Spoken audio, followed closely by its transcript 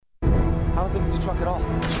I don't think it's a truck at all.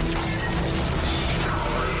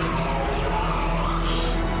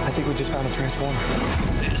 I think we just found a transformer.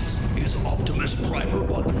 This is Optimus Primer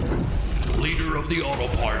Button, leader of the auto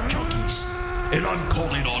part junkies. And I'm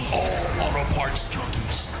calling on all auto parts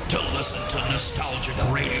junkies to listen to nostalgic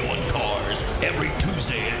radio and cars every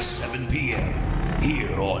Tuesday at 7 p.m.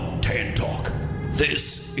 here on Tan Talk.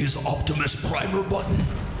 This is Optimus Primer Button.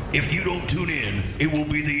 If you don't tune in, it will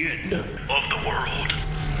be the end of the world.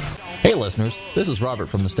 Hey listeners, this is Robert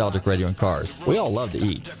from Nostalgic Radio and Cars. We all love to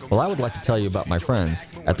eat. Well, I would like to tell you about my friends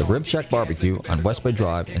at the Rib Shack Barbecue on West Bay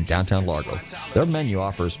Drive in downtown Largo. Their menu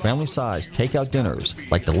offers family-sized takeout dinners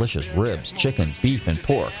like delicious ribs, chicken, beef, and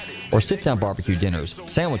pork, or sit-down barbecue dinners,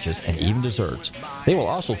 sandwiches, and even desserts. They will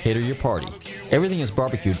also cater your party. Everything is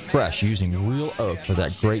barbecued fresh using real oak for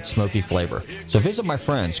that great smoky flavor. So visit my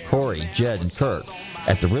friends Corey, Jed, and Kurt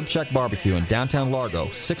at the Rib Shack Barbecue in downtown Largo,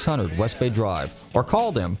 600 West Bay Drive, or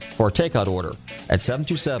call them for a takeout order at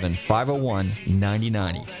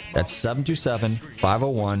 727-501-9090. That's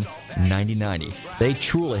 727-501-9090. They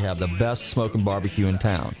truly have the best smoking barbecue in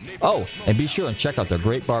town. Oh, and be sure and check out their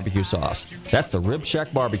great barbecue sauce. That's the Rib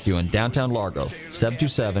Shack Barbecue in downtown Largo,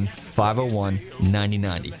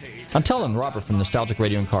 727-501-9090. I'm telling Robert from Nostalgic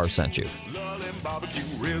Radio and Cars sent you.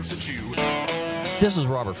 This is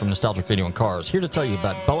Robert from Nostalgic Radio and Cars, here to tell you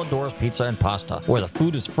about Bellador's Pizza and Pasta, where the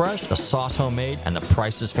food is fresh, the sauce homemade, and the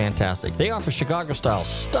price is fantastic. They offer Chicago-style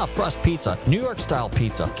stuffed crust pizza, New York-style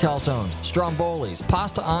pizza, calzones, strombolis,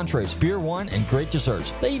 pasta entrees, beer, wine, and great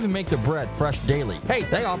desserts. They even make their bread fresh daily. Hey,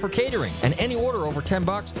 they offer catering, and any order over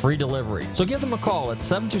 $10, free delivery. So give them a call at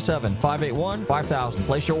 727-581-5000.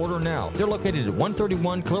 Place your order now. They're located at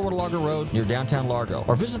 131 Clearwater Largo Road near downtown Largo,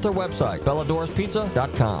 or visit their website,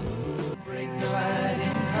 belladorspizza.com. The light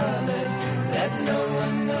in colors that no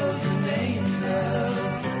one knows the names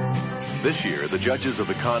of. This year, the judges of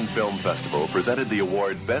the Cannes Film Festival presented the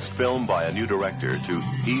award Best Film by a New Director to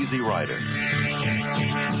Easy Rider.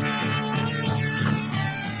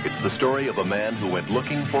 It's the story of a man who went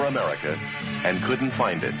looking for America and couldn't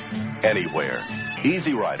find it anywhere.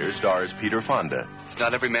 Easy Rider stars Peter Fonda. It's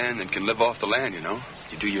not every man that can live off the land, you know.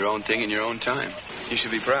 You do your own thing in your own time. You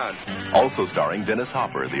should be proud. Also starring Dennis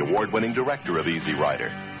Hopper, the award-winning director of Easy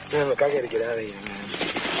Rider. Man, look, I gotta get out of here,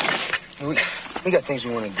 man. We got things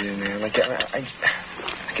we want to do, man. Like, I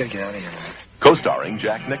gotta get out of here, man. Co-starring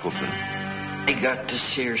Jack Nicholson. I got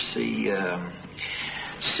this here,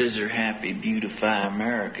 Scissor Happy Beautify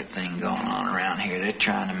America thing going on around here. They're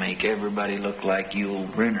trying to make everybody look like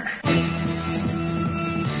Yul Brynner.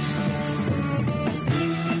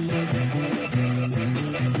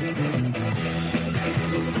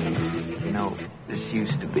 This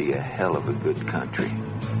used to be a hell of a good country.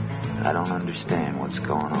 I don't understand what's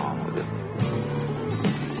going on with it.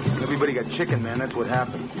 Everybody got chicken, man. That's what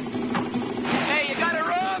happened. Hey, you got a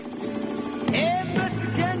rope? Hey,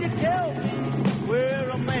 mister, can you tell where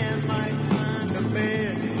a man might find a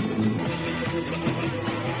bed?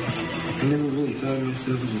 I never really thought of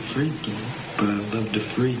myself as a freak, you know, but I love to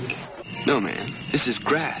freak. No, man. This is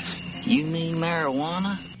grass. You mean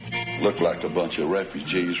marijuana? Look like a bunch of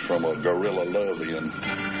refugees from a guerrilla love-in.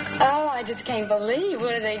 Oh, I just can't believe.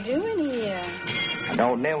 What are they doing here? I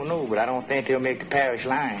don't never know, but I don't think they'll make the parish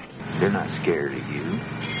line. They're not scared of you.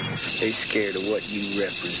 They scared of what you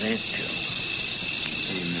represent to them.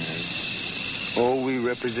 Amen. Oh, we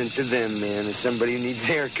represent to them, man, as somebody who needs a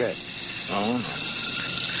haircut. Oh, no.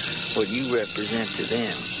 What you represent to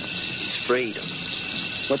them is freedom.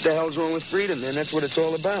 What the hell's wrong with freedom, man? That's what it's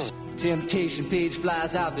all about. Temptation page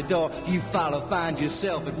flies out the door. You follow, find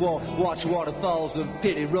yourself at war. Watch waterfalls of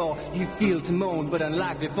pity roar. You feel to moan, but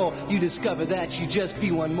unlike before, you discover that you just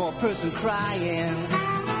be one more person crying.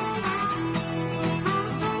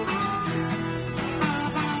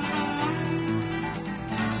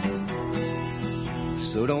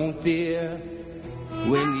 So don't fear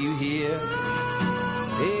when you hear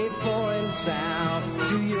a foreign sound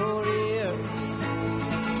to your ear.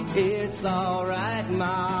 It's all right,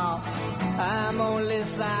 Ma. I'm only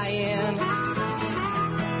sighing.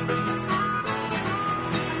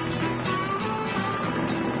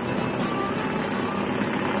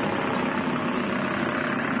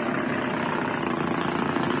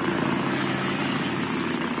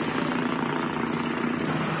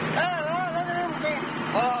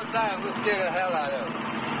 Hold on, Simon. We'll scare the hell out of them.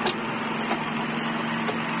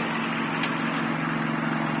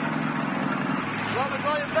 You want me to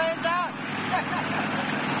blow your brains out?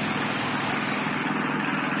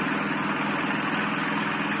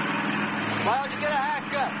 Why don't you get a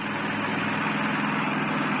haircut?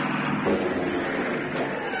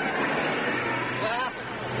 What happened?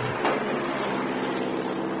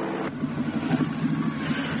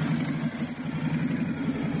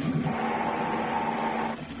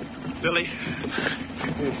 Billy.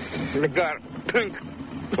 I got pink.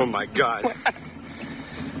 Oh, my God.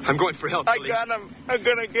 I'm going for help, Billy. I got him. I'm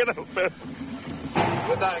gonna get him.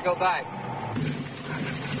 We better go back.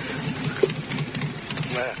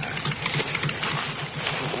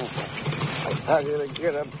 I'm gonna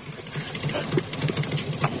get him.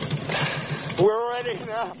 We're ready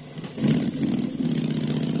now.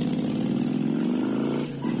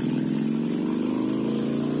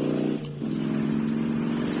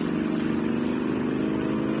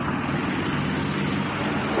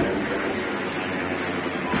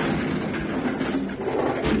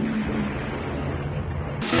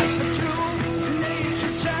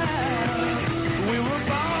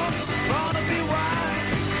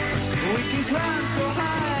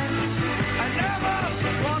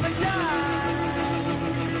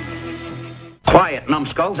 Quiet,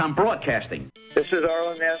 numbskulls, I'm broadcasting. This is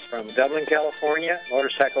Arlen S. from Dublin, California,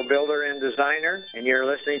 motorcycle builder and designer, and you're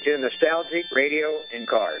listening to Nostalgic Radio and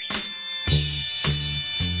Cars.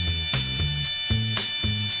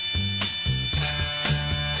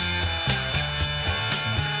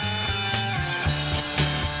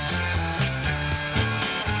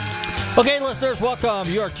 Okay, listeners,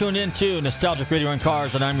 welcome. You are tuned into Nostalgic Radio and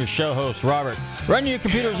Cars, and I'm your show host, Robert. Run your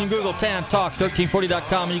computers and Google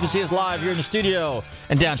TanTalk1340.com, and you can see us live here in the studio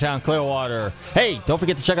in downtown Clearwater. Hey, don't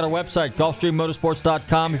forget to check out our website,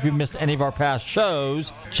 GulfstreamMotorsports.com. If you've missed any of our past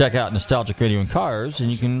shows, check out Nostalgic Radio and Cars,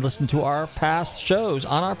 and you can listen to our past shows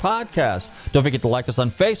on our podcast. Don't forget to like us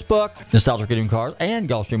on Facebook, Nostalgic Radio and Cars, and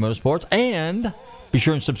Gulfstream Motorsports, and be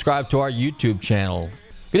sure and subscribe to our YouTube channel.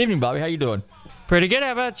 Good evening, Bobby. How you doing? Pretty good.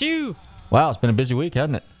 How about you? Wow, it's been a busy week,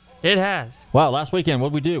 hasn't it? It has. Wow, last weekend, what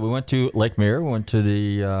did we do? We went to Lake Mirror, we went to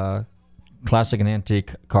the Classic and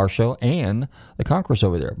Antique Car Show, and the Concourse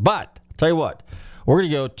over there. But, tell you what, we're going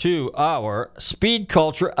to go to our Speed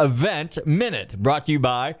Culture Event Minute, brought to you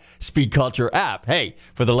by Speed Culture app. Hey,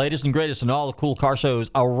 for the latest and greatest in all the cool car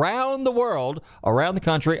shows around the world, around the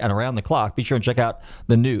country, and around the clock, be sure and check out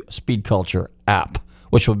the new Speed Culture app,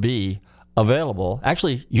 which will be available.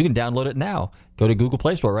 Actually, you can download it now. Go to Google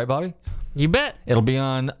Play Store, right, Bobby? You bet. It'll be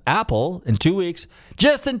on Apple in 2 weeks,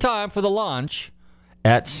 just in time for the launch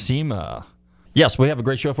at SEMA. Yes, we have a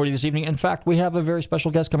great show for you this evening. In fact, we have a very special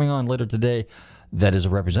guest coming on later today that is a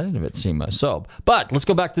representative at SEMA. But let's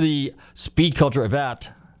go back to the Speed Culture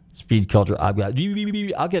event. Speed Culture, I'll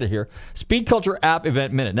get it here. Speed Culture app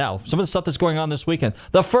event minute. Now, some of the stuff that's going on this weekend.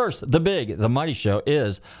 The first, the big, the mighty show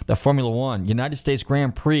is the Formula One United States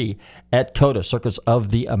Grand Prix at COTA, Circuits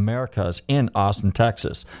of the Americas in Austin,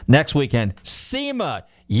 Texas. Next weekend, SEMA.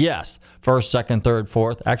 Yes, first, second, third,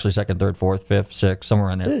 fourth. Actually, second, third, fourth, fifth, sixth,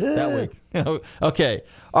 somewhere in there that week. Okay.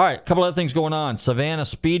 All right, a couple other things going on. Savannah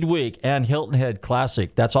Speed Week and Hilton Head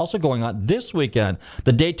Classic. That's also going on this weekend.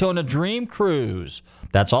 The Daytona Dream Cruise.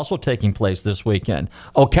 That's also taking place this weekend.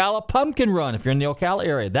 Ocala Pumpkin Run, if you're in the Ocala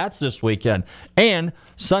area, that's this weekend. And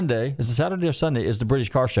Sunday, is it Saturday or Sunday, is the British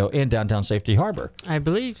Car Show in downtown Safety Harbor. I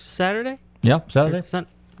believe Saturday. Yeah, Saturday.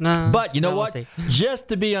 No. But you know what? Just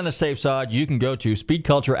to be on the safe side, you can go to Speed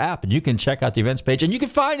Culture app and you can check out the events page and you can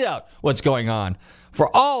find out what's going on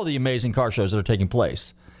for all the amazing car shows that are taking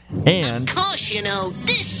place. And of course, you know,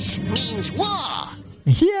 this means war.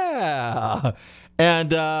 Yeah.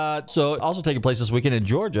 And so also taking place this weekend in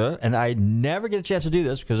Georgia, and I never get a chance to do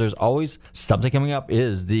this because there's always something coming up,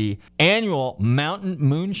 is the annual Mountain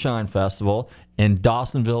Moonshine Festival in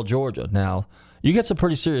Dawsonville, Georgia. Now, you get some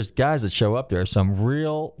pretty serious guys that show up there, some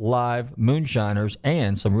real live moonshiners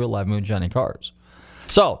and some real live moonshining cars.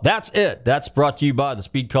 So that's it. That's brought to you by the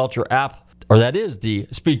Speed Culture app, or that is the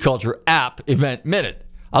Speed Culture app event minute.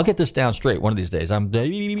 I'll get this down straight one of these days.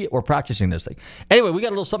 We're practicing this thing. Anyway, we got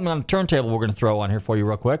a little something on the turntable we're going to throw on here for you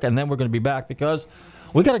real quick, and then we're going to be back because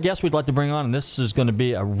we got a guest we'd like to bring on, and this is going to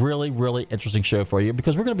be a really, really interesting show for you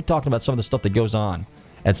because we're going to be talking about some of the stuff that goes on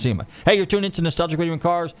at SEMA. Hey, you're tuned into Nostalgic Radio and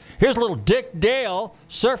Cars. Here's a little Dick Dale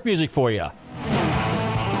surf music for you.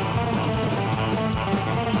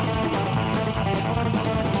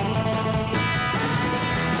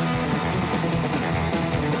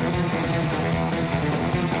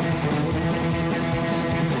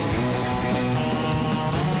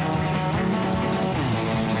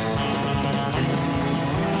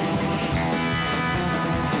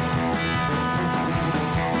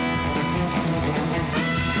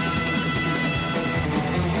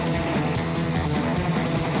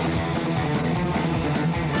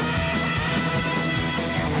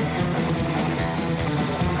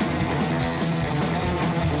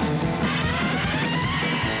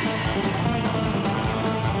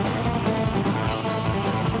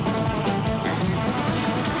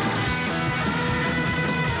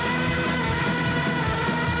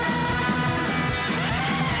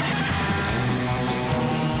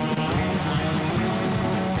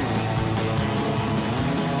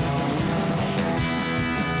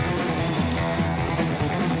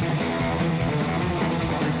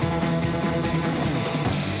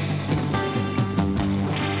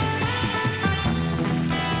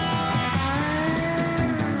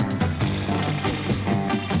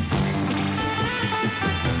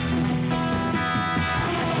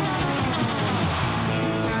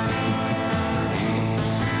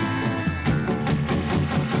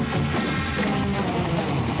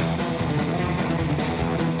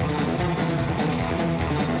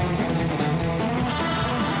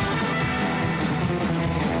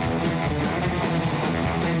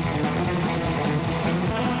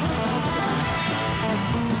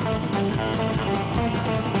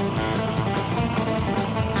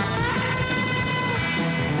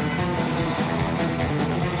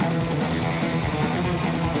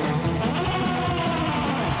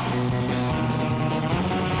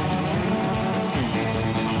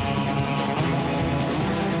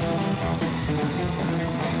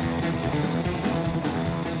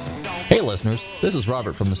 Hey listeners, this is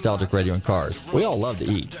Robert from Nostalgic Radio and Cars. We all love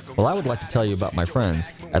to eat. Well, I would like to tell you about my friends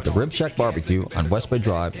at the Rib Shack Barbecue on West Bay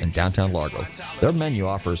Drive in downtown Largo. Their menu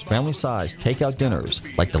offers family-sized takeout dinners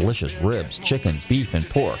like delicious ribs, chicken, beef, and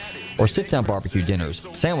pork, or sit-down barbecue dinners,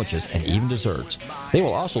 sandwiches, and even desserts. They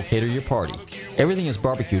will also cater your party. Everything is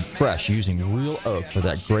barbecued fresh using real oak for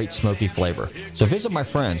that great smoky flavor. So visit my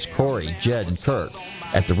friends Corey, Jed, and Kurt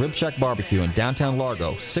at the Rib Shack Barbecue in downtown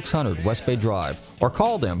Largo, 600 West Bay Drive, or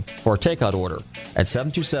call them for a takeout order at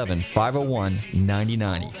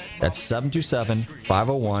 727-501-9090. That's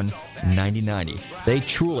 727-501-9090. They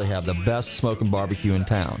truly have the best smoking barbecue in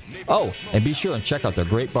town. Oh, and be sure and check out their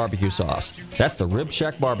great barbecue sauce. That's the Rib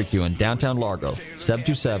Shack Barbecue in downtown Largo,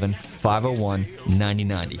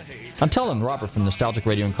 727-501-9090. I'm telling Robert from Nostalgic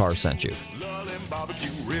Radio and Cars sent you.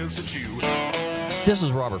 This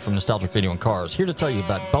is Robert from Nostalgic Radio and Cars, here to tell you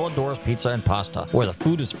about Bellador's Pizza and Pasta, where the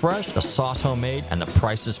food is fresh, the sauce homemade, and the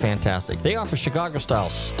price is fantastic. They offer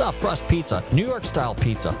Chicago-style stuffed crust pizza, New York-style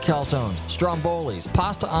pizza, calzones, strombolis,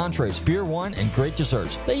 pasta entrees, beer wine, and great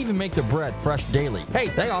desserts. They even make their bread fresh daily. Hey,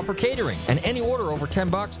 they offer catering, and any order over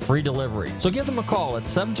 $10, free delivery. So give them a call at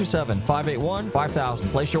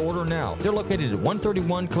 727-581-5000. Place your order now. They're located at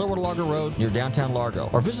 131 Clearwater Largo Road near downtown Largo,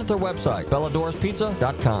 or visit their website,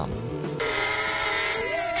 belladorspizza.com.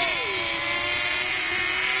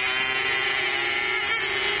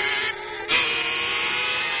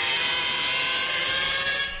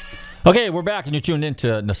 Okay, we're back, and you're tuned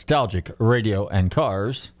into Nostalgic Radio and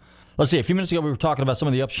Cars. Let's see, a few minutes ago we were talking about some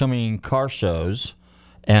of the upcoming car shows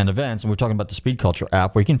and events, and we were talking about the Speed Culture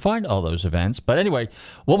app where you can find all those events. But anyway,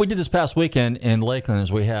 what we did this past weekend in Lakeland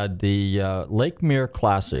is we had the Lake Mirror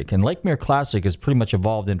Classic, and Lake Mirror Classic has pretty much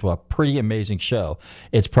evolved into a pretty amazing show.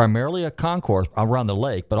 It's primarily a concourse around the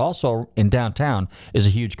lake, but also in downtown is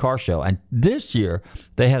a huge car show. And this year,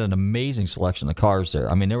 they had an amazing selection of cars there.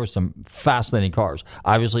 I mean, there were some fascinating cars.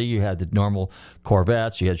 Obviously, you had the normal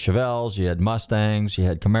Corvettes, you had Chevelles, you had Mustangs, you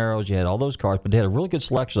had Camaros, you had all those cars, but they had a really good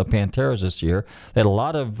selection of Panteras this year. They had a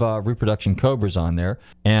lot of reproduction Cobras on there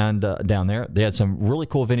and down there. They had some really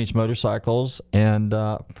cool vintage motorcycles and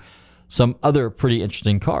some other pretty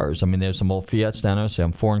interesting cars. I mean, there's some old Fiats down there,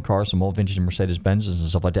 some foreign cars, some old vintage Mercedes-Benzes and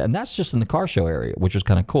stuff like that. And that's just in the car show area, which was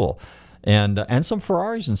kind of cool. And some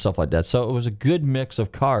Ferraris and stuff like that. So it was a good mix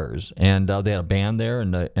of cars. And they had a band there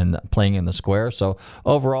and playing in the square. So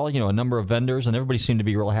overall, a number of vendors, and everybody seemed to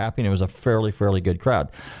be real happy, and it was a fairly good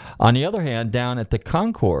crowd. On the other hand, down at the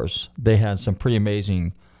concourse, they had some pretty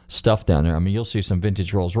amazing stuff down there. I mean, you'll see some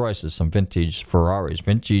vintage Rolls Royces, some vintage Ferraris,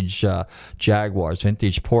 vintage Jaguars,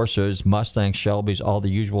 vintage Porsches, Mustangs, Shelbys, all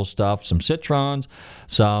the usual stuff, some Citroens,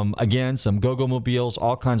 some Go-Go Mobiles,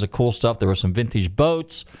 all kinds of cool stuff. There were some vintage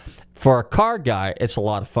boats. For a car guy, it's a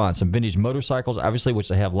lot of fun. Some vintage motorcycles, obviously, which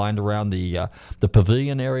they have lined around the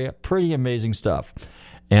pavilion area. Pretty amazing stuff.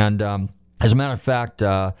 And as a matter of fact,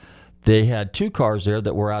 they had two cars there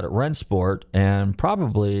that were out at Rennsport and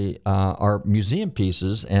probably are museum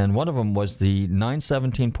pieces. And one of them was the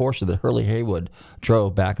 917 Porsche that Hurley Haywood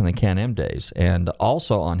drove back in the Can-Am days. And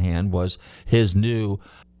also on hand was his new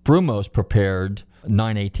Brumos prepared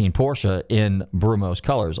 918 Porsche in Brumos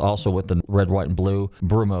colors, also with the red, white, and blue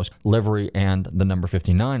Brumos livery and the number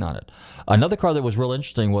 59 on it. Another car that was real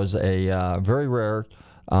interesting was a very rare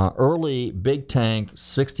early big tank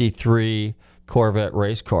 63 Corvette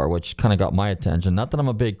race car, which kind of got my attention. Not that I'm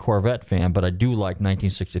a big Corvette fan, but I do like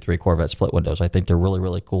 1963 Corvette split windows. I think they're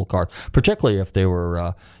really cool cars, particularly if they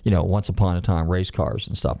were, once upon a time race cars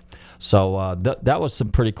and stuff. So that was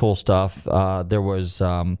some pretty cool stuff. There was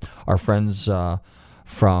our friends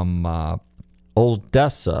from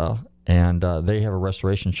Odessa, and they have a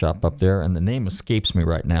restoration shop up there, and the name escapes me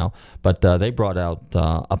right now, but they brought out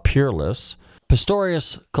a Peerless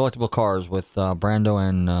Pistorius collectible cars with Brando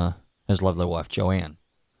and his lovely wife, Joanne.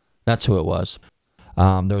 That's who it was.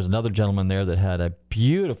 There was another gentleman there that had a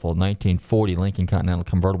beautiful 1940 Lincoln Continental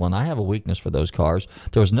convertible, and I have a weakness for those cars.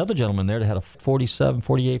 There was another gentleman there that had a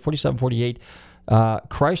 4748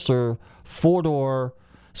 Chrysler four-door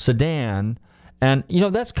sedan, and,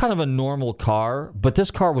 that's kind of a normal car, but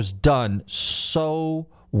this car was done so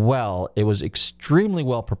well. It was extremely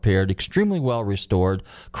well prepared, extremely well restored.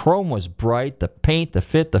 Chrome was bright, the paint, the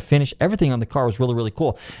fit, the finish, everything on the car was really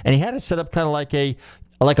cool. And he had it set up kind of like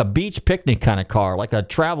a beach picnic kind of car, like a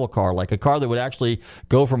travel car, like a car that would actually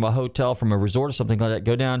go from a hotel, from a resort or something like that,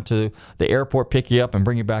 go down to the airport, pick you up, and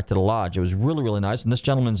bring you back to the lodge. It was really nice. And this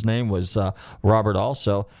gentleman's name was Robert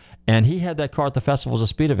also. And he had that car at the Festivals of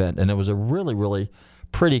Speed event, and it was a really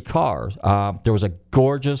pretty car. There was a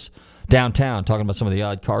gorgeous downtown, talking about some of the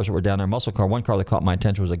odd cars that were down there. Muscle car. One car that caught my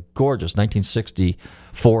attention was a gorgeous 1960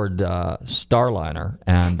 Ford Starliner,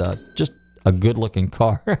 and just a good-looking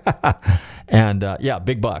car. And,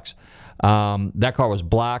 big bucks. That car was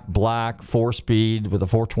black, 4-speed with a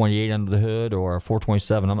 428 under the hood or a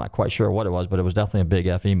 427. I'm not quite sure what it was, but it was definitely a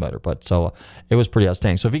big FE motor. But so it was pretty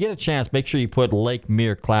outstanding. So if you get a chance, make sure you put Lake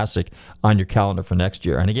Mirror Classic on your calendar for next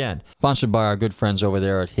year. And again, sponsored by our good friends over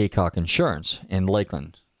there at Haycock Insurance in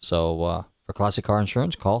Lakeland. So for classic car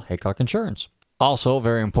insurance, call Haycock Insurance. Also,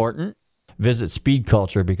 very important, visit Speed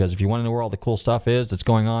Culture, because if you want to know where all the cool stuff is that's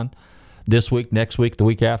going on this week, next week, the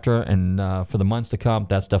week after, and for the months to come,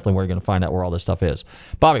 that's definitely where you're going to find out where all this stuff is.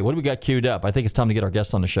 Bobby, what do we got queued up? I think it's time to get our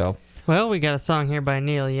guest on the show. Well, we got a song here by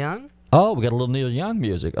Neil Young. Oh, we got a little Neil Young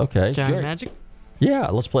music. Okay, Johnny great. Magic. Yeah,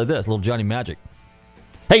 let's play this, a little Johnny Magic.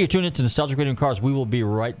 Hey, you're tuned into Nostalgic Radio and Cars. We will be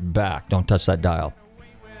right back. Don't touch that dial.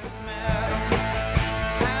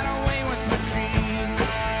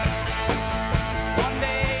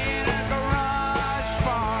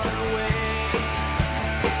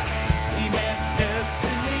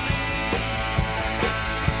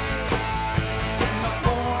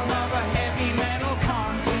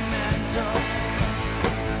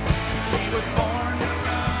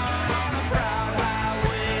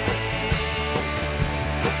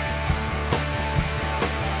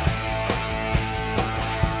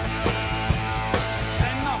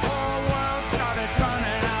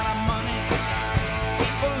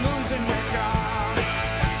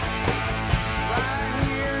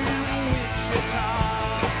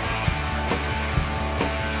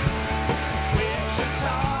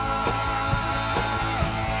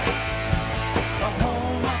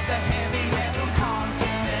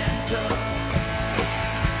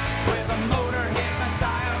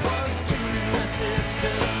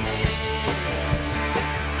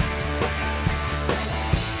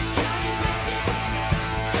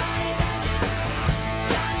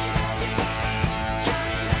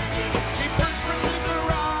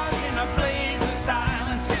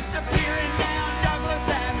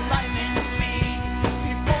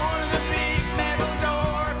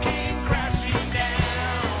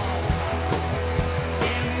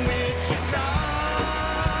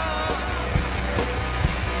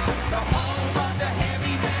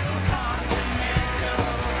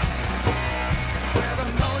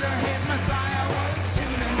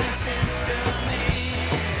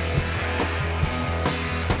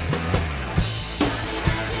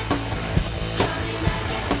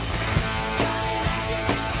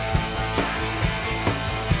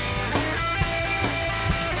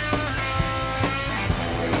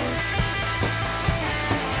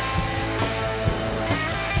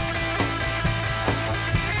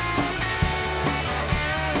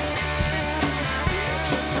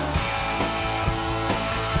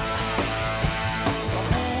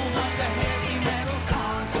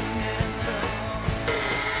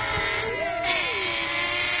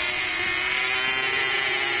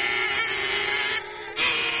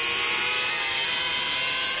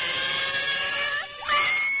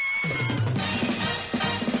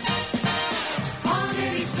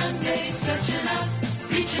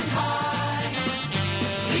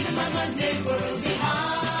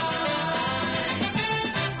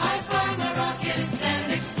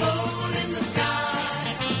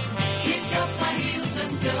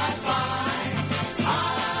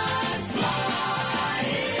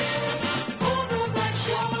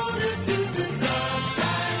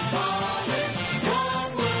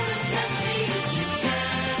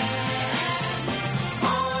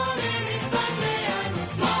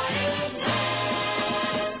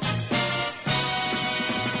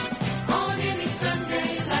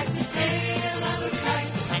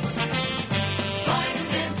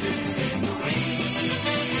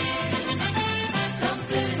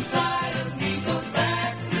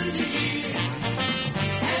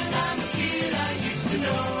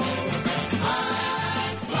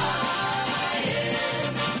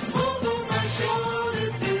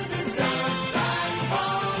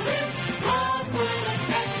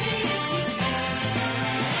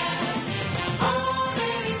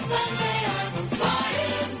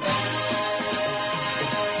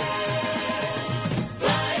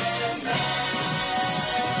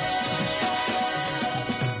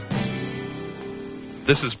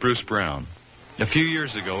 This is Bruce Brown. A few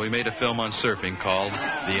years ago, we made a film on surfing called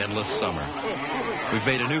The Endless Summer. We've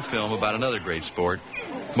made a new film about another great sport,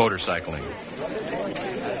 motorcycling.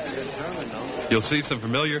 You'll see some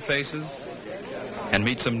familiar faces and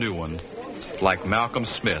meet some new ones, like Malcolm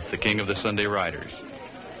Smith, the king of the Sunday Riders,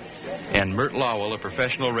 and Mert Lowell, a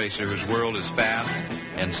professional racer whose world is fast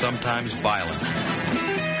and sometimes violent.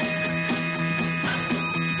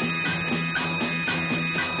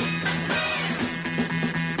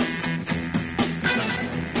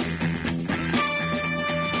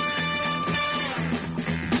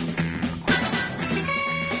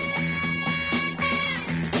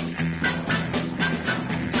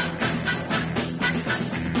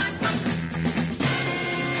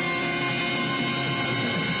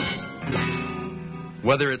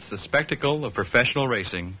 Whether it's the spectacle of professional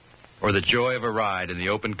racing or the joy of a ride in the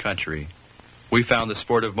open country, we found the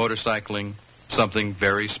sport of motorcycling something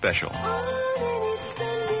very special.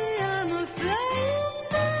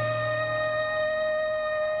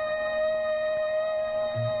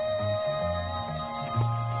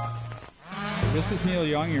 This is Neil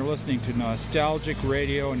Young. You're listening to Nostalgic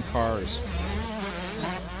Radio and Cars.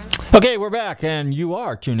 Okay, we're back, and you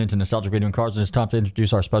are tuned into Nostalgic Radio and Cars, and it's time to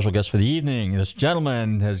introduce our special guest for the evening. This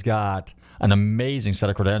gentleman has got an amazing set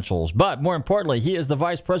of credentials, but more importantly, he is the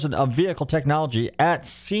Vice President of Vehicle Technology at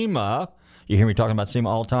SEMA. You hear me talking about SEMA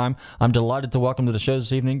all the time. I'm delighted to welcome to the show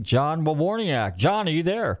this evening, John Waraniak. John, are you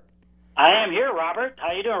there? I am here, Robert.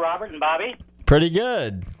 How you doing, Robert and Bobby? Pretty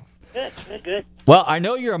good. Good. Well, I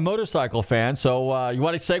know you're a motorcycle fan, so you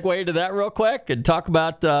want to segue into that real quick and talk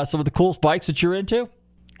about some of the cool bikes that you're into?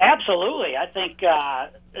 Absolutely. I think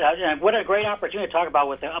what a great opportunity to talk about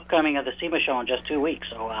with the upcoming of the SEMA show in just 2 weeks.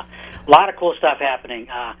 So a lot of cool stuff happening.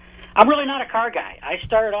 I'm really not a car guy. I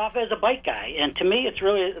started off as a bike guy, and to me it's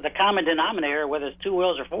really the common denominator, whether it's 2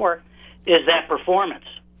 wheels or 4, is that performance.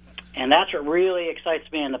 And that's what really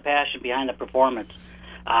excites me and the passion behind the performance.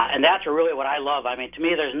 And that's really what I love. I mean, to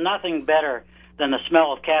me, there's nothing better than the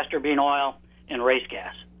smell of castor bean oil and race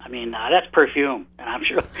gas. I mean, that's perfume, and I'm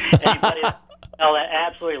sure anybody that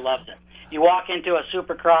absolutely loves it. You walk into a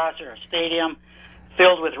supercross or a stadium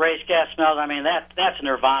filled with race gas smells, I mean, that's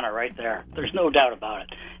nirvana right there. There's no doubt about it.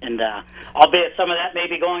 And albeit some of that may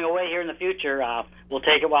be going away here in the future, we'll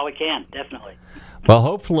take it while we can, definitely. Well,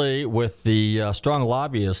 hopefully with the strong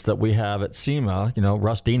lobbyists that we have at SEMA,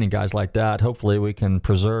 Russ Dean and guys like that, hopefully we can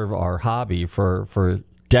preserve our hobby for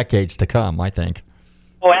decades to come, I think.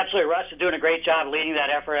 Oh, absolutely. Russ is doing a great job leading that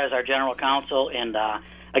effort as our general counsel. And,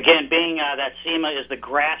 again, being that SEMA is the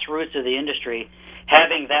grassroots of the industry,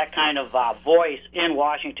 having that kind of voice in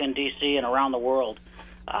Washington, D.C. and around the world,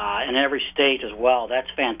 in every state as well, that's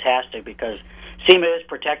fantastic because SEMA is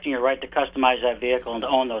protecting your right to customize that vehicle and to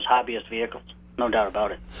own those hobbyist vehicles. No doubt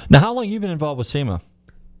about it. Now, how long have you been involved with SEMA?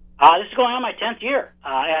 This is going on my 10th year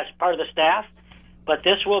as part of the staff, but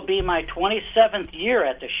this will be my 27th year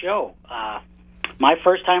at the show. My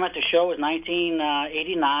first time at the show was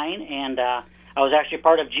 1989, and I was actually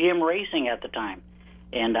part of GM Racing at the time.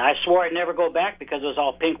 And I swore I'd never go back because it was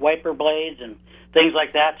all pink wiper blades and things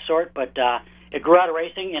like that sort, but it grew out of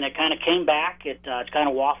racing, and it kind of came back. It's kind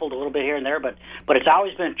of waffled a little bit here and there, but it's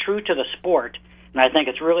always been true to the sport. And I think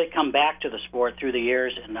it's really come back to the sport through the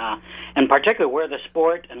years, and particularly where the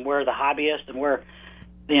sport and where the hobbyist and where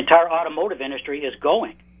the entire automotive industry is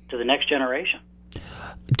going to the next generation.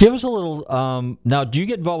 Give us a little, now, do you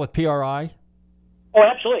get involved with PRI? Oh,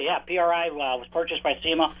 absolutely, yeah. PRI was purchased by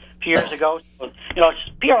SEMA a few years ago.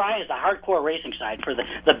 PRI is the hardcore racing side for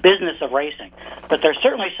the business of racing. But there's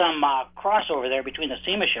certainly some crossover there between the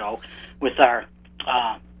SEMA show with our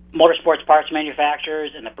motorsports parts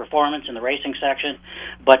manufacturers and the performance and the racing section.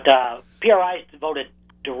 But PRI is devoted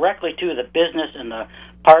directly to the business and the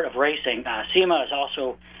part of racing. SEMA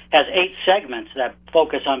has 8 segments that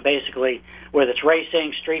focus on basically whether it's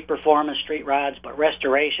racing, street performance, street rods, but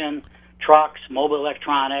restoration, trucks, mobile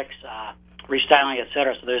electronics, restyling,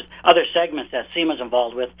 etc. So there's other segments that SEMA's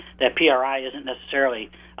involved with that PRI isn't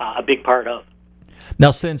necessarily a big part of.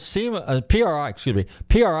 Now, since PRI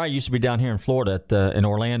used to be down here in Florida in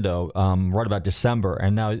Orlando right about December,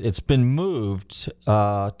 and now it's been moved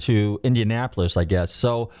to Indianapolis, I guess.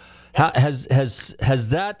 So has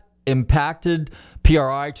that impacted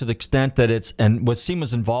PRI to the extent that and with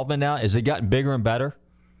SEMA's involvement now, has it gotten bigger and better?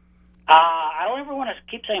 I don't ever want to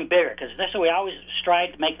keep saying bigger because that's what we always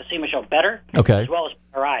strive to make the SEMA show better, okay, as well as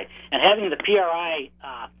PRI. And having the PRI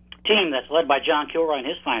team that's led by John Kilroy and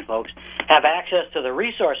his fine folks have access to the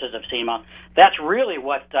resources of SEMA, that's really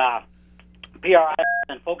what PRI has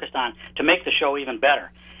been focused on to make the show even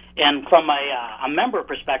better. And from a member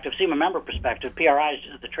perspective, SEMA member perspective, PRI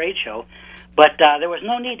is the trade show, but there was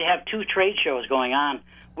no need to have 2 trade shows going on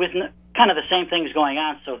with kind of the same things going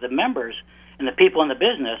on, so the members and the people in the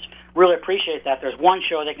business really appreciate that there's one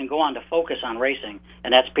show they can go on to focus on racing,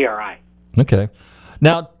 and that's PRI. Okay.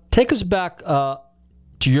 Now, take us back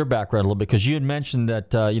to your background a little bit, because you had mentioned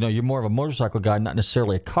that you're more of a motorcycle guy, not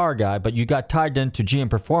necessarily a car guy, but you got tied into GM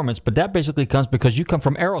Performance, but that basically comes because you come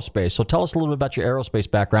from aerospace. So tell us a little bit about your aerospace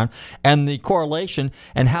background and the correlation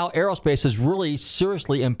and how aerospace has really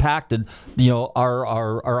seriously impacted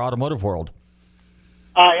our automotive world.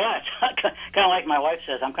 Yeah, it's kind of like my wife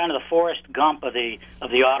says. I'm kind of the Forrest Gump of the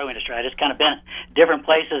auto industry. I just kind of been at different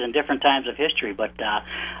places and different times of history. But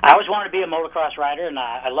I always wanted to be a motocross rider, and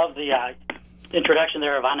I love the introduction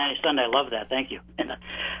there of On Any Sunday. I love that. Thank you. And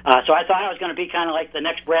So I thought I was going to be kind of like the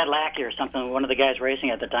next Brad Lackey or something, one of the guys racing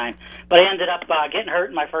at the time. But I ended up getting hurt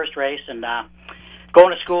in my first race and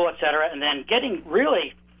going to school, et cetera, and then getting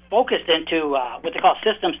really focused into what they call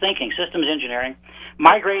systems thinking, systems engineering,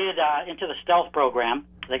 migrated into the stealth program.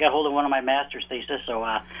 They got hold of one of my master's thesis, so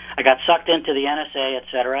I got sucked into the NSA, et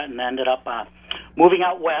cetera, and ended up moving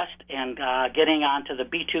out west and getting onto the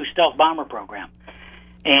B-2 stealth bomber program.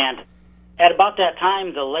 And at about that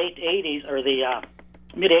time, the late 80s or the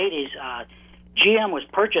mid-80s, GM was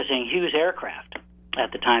purchasing Hughes aircraft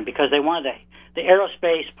at the time because they wanted the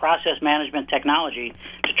aerospace process management technology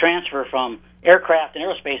to transfer from aircraft and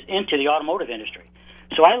aerospace into the automotive industry.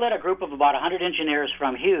 So I led a group of about 100 engineers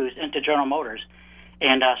from Hughes into General Motors,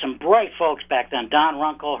 and some bright folks back then, Don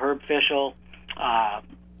Runkle, Herb Fischel,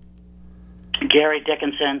 Gary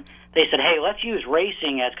Dickinson. They said, hey, let's use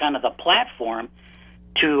racing as kind of the platform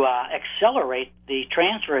to accelerate the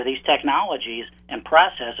transfer of these technologies and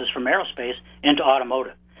processes from aerospace into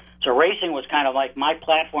automotive. So racing was kind of like my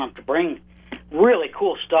platform to bring really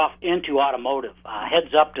cool stuff into automotive,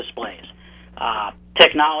 heads-up displays,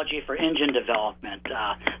 technology for engine development,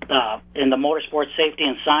 in the motorsport safety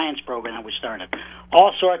and science program that we started.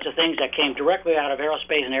 All sorts of things that came directly out of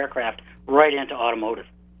aerospace and aircraft right into automotive.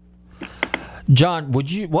 John,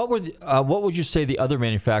 what would you say the other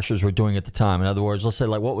manufacturers were doing at the time? In other words, let's say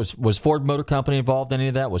like what was Ford Motor Company involved in any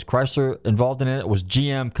of that? Was Chrysler involved in it? Was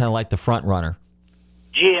GM kind of like the front runner?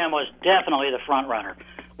 GM was definitely the front runner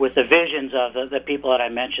with the visions of the people that I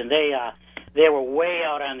mentioned. They were way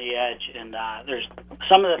out on the edge, and there's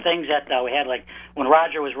some of the things that we had, like when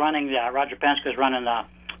Roger was running, Roger Penske was running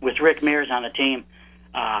with Rick Mears on the team.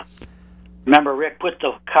 Remember, Rick put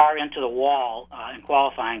the car into the wall in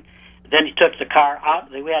qualifying. Then he took the car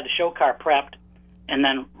out. We had the show car prepped, and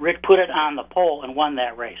then Rick put it on the pole and won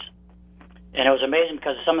that race. And it was amazing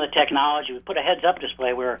because of some of the technology. We put a heads-up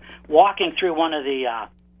display. We were walking through one of the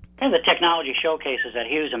kind of the technology showcases at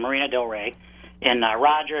Hughes and Marina Del Rey, and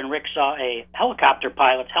Roger and Rick saw a helicopter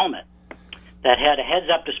pilot's helmet that had a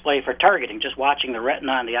heads-up display for targeting, just watching the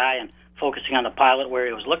retina on the eye and focusing on the pilot where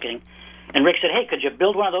he was looking. And Rick said, hey, could you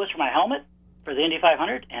build one of those for my helmet for the Indy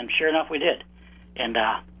 500? And sure enough, we did. And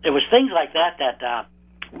it was things like that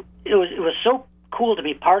it was so cool to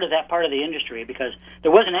be part of that part of the industry because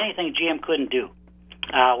there wasn't anything GM couldn't do.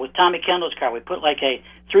 With Tommy Kendall's car, we put like a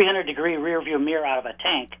 300-degree rear-view mirror out of a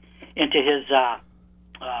tank into his,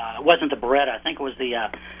 it wasn't the Beretta, I think it was the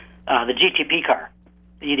GTP car,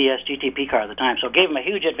 the EDS GTP car at the time. So it gave him a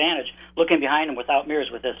huge advantage looking behind him without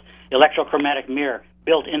mirrors with this electrochromatic mirror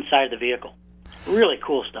built inside the vehicle. Really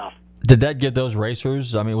cool stuff. Did that give those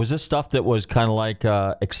racers, I mean, was this stuff that was kind of like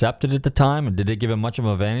accepted at the time, and did it give them much of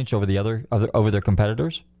an advantage over the over their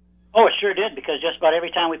competitors? Oh, it sure did, because just about every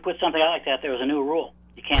time we put something out like that, there was a new rule.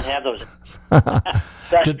 You can't have those.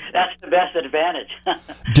 That's the best advantage.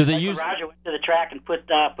 Do they like use? Roger went to the track and put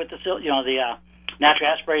the naturally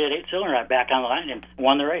aspirated 8-cylinder back on the line and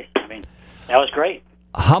won the race. I mean, that was great.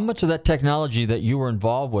 How much of that technology that you were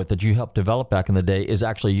involved with, that you helped develop back in the day, is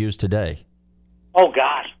actually used today? Oh,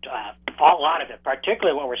 gosh, a lot of it,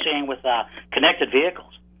 particularly what we're seeing with connected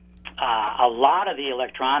vehicles. A lot of the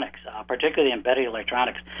electronics, particularly the embedded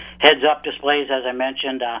electronics, heads-up displays, as I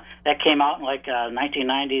mentioned, that came out in like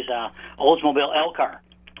 1990s. Oldsmobile L car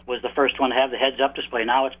was the first one to have the heads-up display.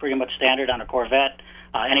 Now it's pretty much standard on a Corvette,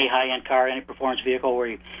 any high-end car, any performance vehicle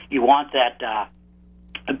where you want that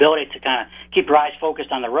ability to kind of keep your eyes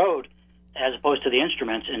focused on the road as opposed to the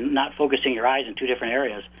instruments and not focusing your eyes in two different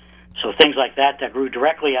areas. So things like that grew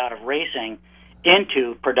directly out of racing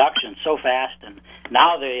into production so fast, and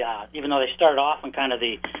now they, even though they started off in kind of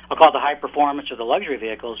I'll call it the high performance or the luxury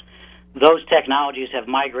vehicles, those technologies have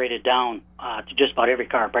migrated down to just about every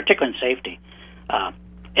car, particularly in safety.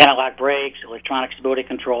 Analog brakes, electronic stability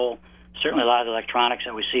control, certainly a lot of the electronics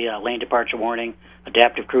that we see, lane departure warning,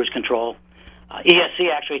 adaptive cruise control. ESC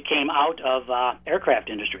actually came out of aircraft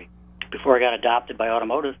industry before it got adopted by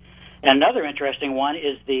automotive. And another interesting one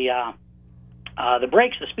is the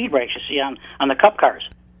brakes, the speed brakes you see on the Cup cars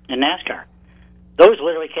in NASCAR. Those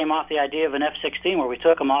literally came off the idea of an F-16, where we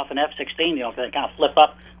took them off an F-16, if they kind of flip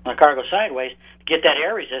up when the car goes sideways, to get that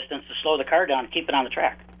air resistance to slow the car down and keep it on the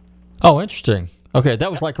track. Oh, interesting. Okay,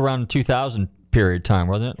 that was like around 2000 period time,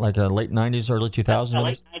 wasn't it? Like late 90s, early 2000s?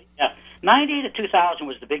 Late 90s, yeah. 90 to 2000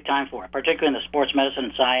 was the big time for it, particularly in the sports medicine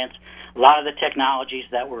and science. A lot of the technologies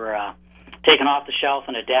that were taken off the shelf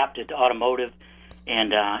and adapted to automotive.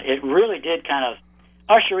 And it really did kind of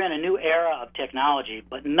usher in a new era of technology,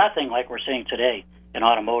 but nothing like we're seeing today in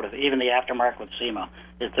automotive, even the aftermarket with SEMA.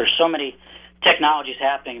 There's so many technologies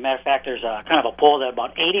happening. Matter of fact, there's kind of a poll that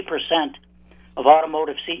about 80% of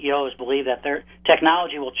automotive CEOs believe that their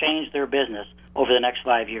technology will change their business over the next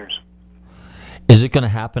 5 years. Is it going to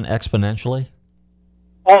happen exponentially?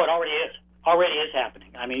 Oh, it already is. Already is happening.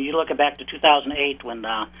 I mean, you look back to 2008 when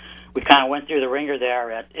we kind of went through the ringer there.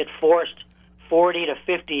 It forced 40 to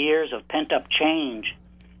 50 years of pent-up change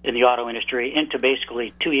in the auto industry into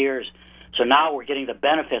basically 2 years. So now we're getting the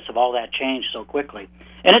benefits of all that change so quickly.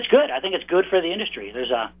 And it's good. I think it's good for the industry. There's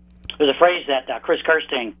a phrase that Chris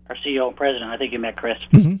Kirsting, our CEO and president, I think you met Chris.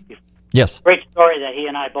 Mm-hmm. Yes. Great story that he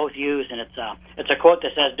and I both use, and it's a quote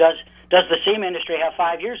that says, does the SEMA industry have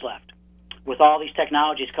 5 years left? With all these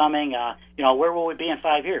technologies coming, where will we be in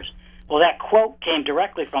 5 years? Well, that quote came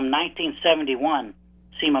directly from 1971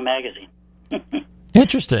 SEMA magazine.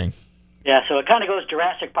 Interesting. Yeah, so it kind of goes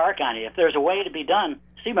Jurassic Park on you. If there's a way to be done,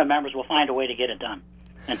 SEMA members will find a way to get it done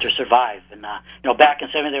and to survive. And, back in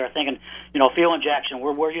 70, they were thinking, fuel injection.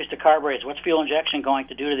 We're used to carburetors. What's fuel injection going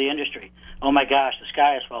to do to the industry? Oh, my gosh, the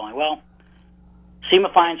sky is falling. Well, SEMA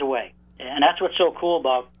finds a way. And that's what's so cool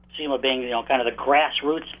about SEMA being, kind of the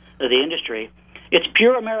grassroots of the industry. It's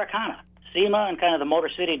pure Americana. SEMA and kind of the Motor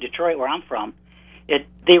City, Detroit, where I'm from,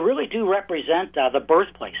 they really do represent the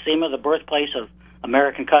birthplace. SEMA, the birthplace of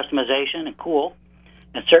American customization and cool.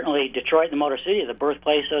 And certainly Detroit and the Motor City, the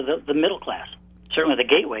birthplace of the middle class. Certainly the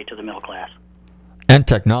gateway to the middle class. And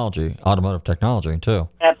technology, automotive technology, too.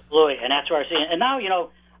 Absolutely, and that's where I see it. And now,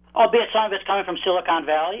 albeit some of it's coming from Silicon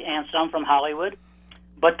Valley and some from Hollywood,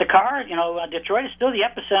 but the car, Detroit is still the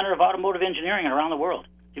epicenter of automotive engineering around the world.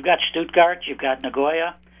 You've got Stuttgart, you've got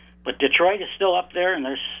Nagoya, but Detroit is still up there, and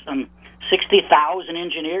there's some 60,000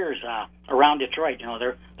 engineers around Detroit.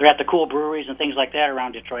 They're at the cool breweries and things like that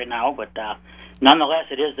around Detroit now, but nonetheless,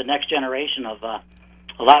 it is the next generation of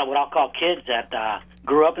a lot of what I'll call kids that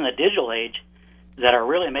grew up in the digital age that are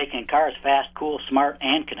really making cars fast, cool, smart,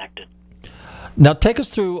 and connected. Now, take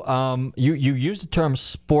us through, you use the term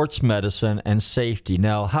sports medicine and safety.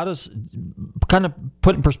 Now, how does, kind of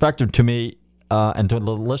put in perspective to me and to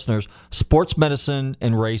the listeners, sports medicine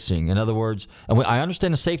and racing? In other words, and I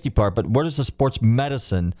understand the safety part, but what is the sports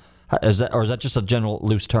medicine? Is that just a general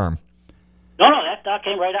loose term? No, that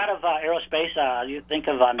came right out of aerospace. You think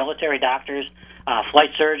of military doctors,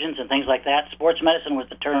 flight surgeons, and things like that. Sports medicine was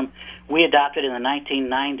the term we adopted in the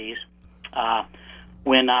 1990s.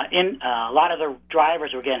 When a lot of the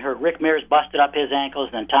drivers were getting hurt. Rick Mears busted up his ankles,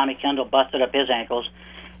 and then Tommy Kendall busted up his ankles.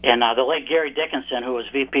 And the late Gary Dickinson, who was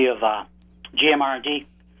VP of GM R&D,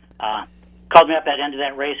 called me up at the end of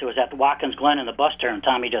that race. It was at the Watkins Glen in the bus turn.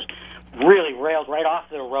 Tommy just really railed right off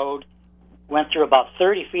the road, went through about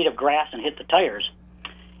 30 feet of grass and hit the tires.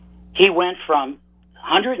 He went from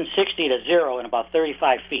 160 to 0 in about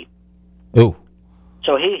 35 feet. Ooh.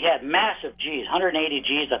 So he had massive Gs, 180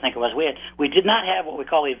 Gs, I think it was. We did not have what we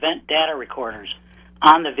call event data recorders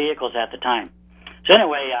on the vehicles at the time. So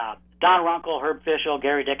anyway, Don Runkle, Herb Fischel,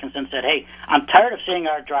 Gary Dickinson said, hey, I'm tired of seeing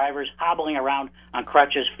our drivers hobbling around on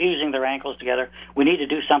crutches, fusing their ankles together. We need to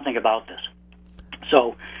do something about this.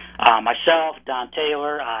 So myself, Don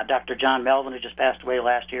Taylor, Dr. John Melvin, who just passed away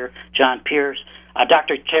last year, John Pierce,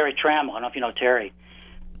 Dr. Terry Trammell, I don't know if you know Terry.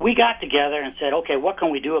 We got together and said, okay, what can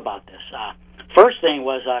we do about this? First thing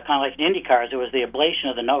was kind of like in Indy cars, it was the ablation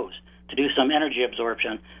of the nose to do some energy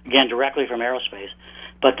absorption, again, directly from aerospace.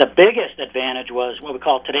 But the biggest advantage was what we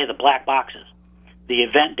call today the black boxes, the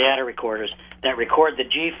event data recorders that record the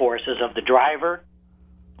G-forces of the driver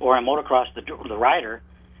or in motocross, the rider,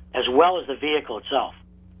 as well as the vehicle itself.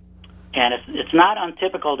 And it's not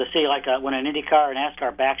untypical to see, like when an Indy car or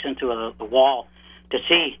NASCAR backs into the wall, to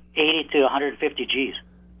see 80 to 150 Gs.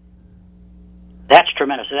 That's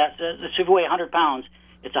tremendous. So if you weigh 100 pounds,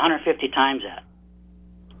 it's 150 times that.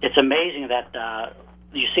 It's amazing that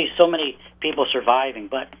you see so many people surviving.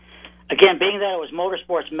 But, again, being that it was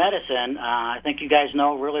motorsports medicine, I think you guys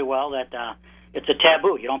know really well that it's a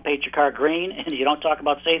taboo. You don't paint your car green, and you don't talk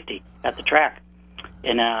about safety at the track.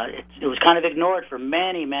 And it was kind of ignored for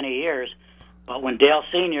many, many years. But when Dale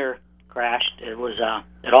Sr. crashed,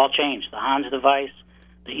 it all changed. The Hans device,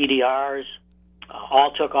 the EDRs,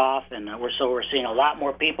 all took off, and we're seeing a lot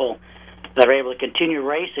more people that are able to continue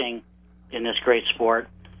racing in this great sport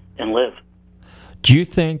and live. Do you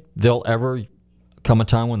think there'll ever come a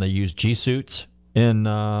time when they use G-suits in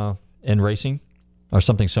racing or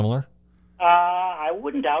something similar? I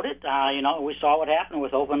wouldn't doubt it. We saw what happened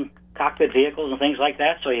with open cockpit vehicles and things like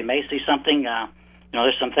that, so you may see something.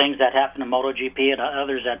 There's some things that happen in MotoGP and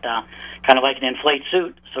others that kind of like an inflate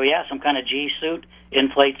suit. So, yeah, some kind of G-suit,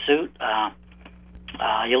 inflate suit.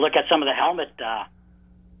 You look at some of the helmet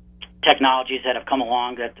technologies that have come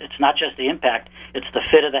along, that it's not just the impact, it's the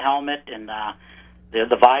fit of the helmet and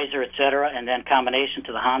the visor, etc., and then combination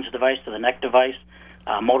to the Hans device, to the neck device.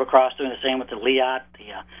 Motocross doing the same with the Liat, the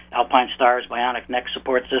Alpine Stars bionic neck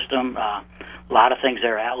support system. A lot of things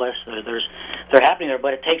there, Atlas. They're happening there,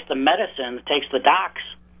 but it takes the medicine, it takes the docs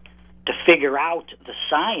to figure out the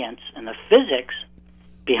science and the physics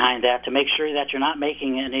behind that to make sure that you're not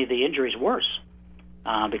making any of the injuries worse.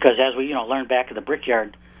 Because as we learned back at the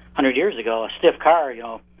Brickyard 100 years ago, a stiff car,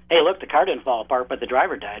 hey, look, the car didn't fall apart, but the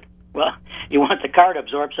driver died. Well, you want the car to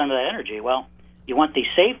absorb some of that energy. Well, you want these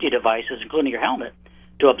safety devices, including your helmet,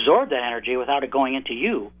 to absorb that energy without it going into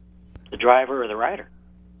you, the driver or the rider.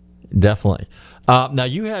 Definitely. Now,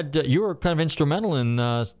 you were kind of instrumental in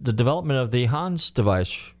the development of the Hans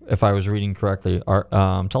device, if I was reading correctly.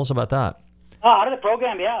 Tell us about that. Out of the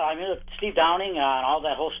program, yeah. I mean, Steve Downing and all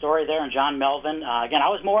that whole story there, and John Melvin. Again, I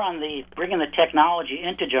was more on the bringing the technology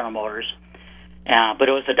into General Motors, but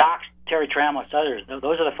it was the docs, Terry Trammell, others.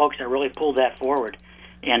 Those are the folks that really pulled that forward.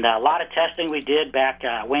 And a lot of testing we did back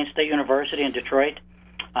at Wayne State University in Detroit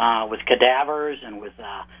with cadavers and with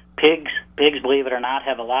pigs. Pigs, believe it or not,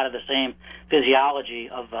 have a lot of the same physiology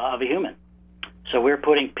of a human. So we're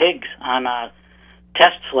putting pigs on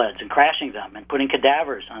test sleds and crashing them and putting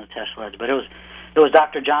cadavers on the test sleds. But it was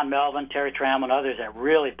Dr. John Melvin, Terry Trammell, and others that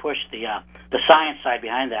really pushed the science side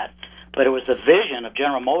behind that. But it was the vision of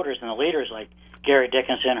General Motors and the leaders like Gary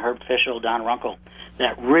Dickinson, Herb Fischel, Don Runkle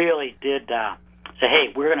that really did say,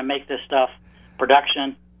 hey, we're going to make this stuff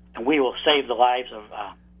production, and we will save the lives of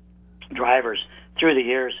drivers through the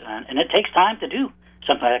years. And it takes time to do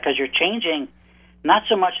something like that because you're changing not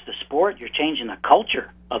so much the sport, you're changing the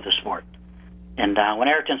culture of the sport. And when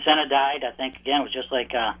Ayrton Senna died, I think, again, it was just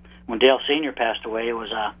like when Dale Sr. passed away, it was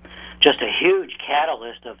just a huge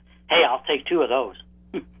catalyst of, hey, I'll take two of those.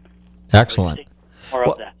 Excellent. More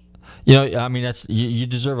of that. I mean, that's you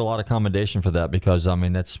deserve a lot of commendation for that because, I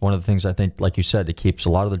mean, that's one of the things I think, like you said, it keeps a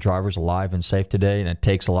lot of the drivers alive and safe today, and it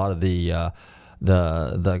takes a lot of the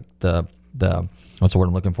what's the word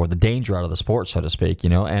I'm looking for? The danger out of the sport, so to speak,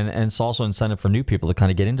 and it's also incentive for new people to kind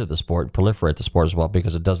of get into the sport, proliferate the sport as well,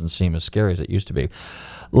 because it doesn't seem as scary as it used to be.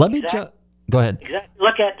 Go ahead. Exactly.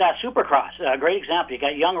 Look at Supercross, a great example. You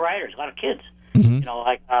got young riders, a lot of kids,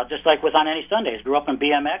 just like with On Any Sundays. Grew up in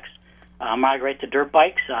BMX, migrate to dirt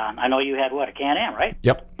bikes. I know you had, a Can-Am, right?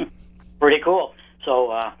 Yep. Pretty cool.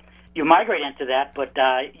 So you migrate into that, but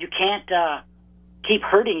you can't keep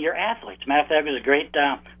hurting your athletes. Matter of fact, there's a great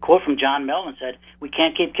quote from John Melvin said, we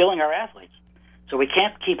can't keep killing our athletes. So we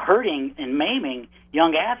can't keep hurting and maiming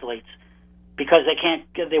young athletes because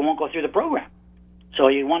they won't go through the program. So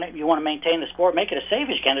you want to maintain the sport, make it as safe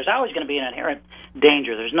as you can. There's always going to be an inherent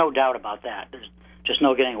danger. There's no doubt about that. There's just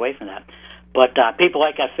no getting away from that. But people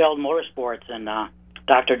like at Feld Motorsports and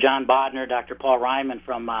Dr. John Bodner, Dr. Paul Ryman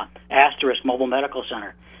from Asterisk Mobile Medical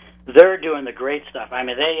Center, they're doing the great stuff. I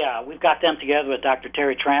mean, we've got them together with Dr.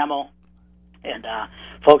 Terry Trammell and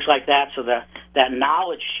folks like that, so that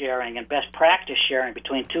knowledge sharing and best practice sharing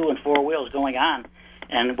between 2 and 4 wheels going on,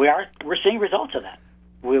 and we're seeing results of that.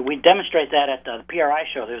 We demonstrate that at the PRI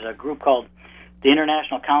show. There's a group called the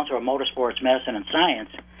International Council of Motorsports Medicine and Science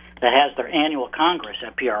that has their annual congress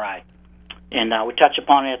at PRI, and we touch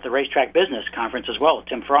upon it at the Racetrack Business Conference as well with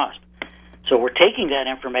Tim Frost. So we're taking that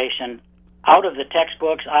information out of the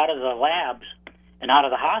textbooks, out of the labs, and out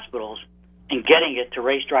of the hospitals, and getting it to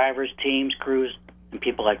race drivers, teams, crews, and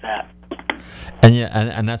people like that.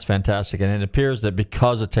 And that's fantastic. And it appears that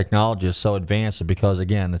because the technology is so advanced, and because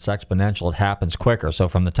again it's exponential, it happens quicker. So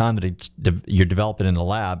from the time that you develop it in the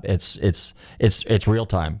lab, it's real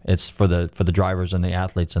time. It's for the drivers and the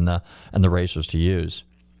athletes and the racers to use.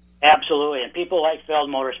 Absolutely, and people like Feld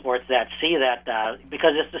Motorsports that see that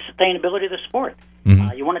because it's the sustainability of the sport.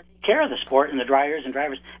 Mm-hmm. You want to take care of the sport and the drivers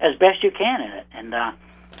as best you can in it, and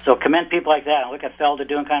so commend people like that. And look at Feld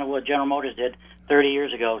doing kind of what General Motors did 30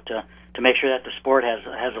 years ago to make sure that the sport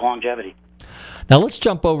has longevity. Now let's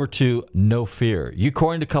jump over to no fear. You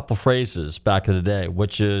coined a couple phrases back in the day,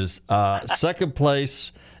 which is second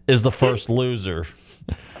place is the first loser,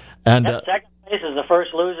 and second place is the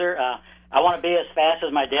first loser. I want to be as fast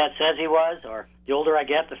as my dad says he was, or the older I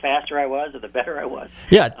get, the faster I was, or the better I was.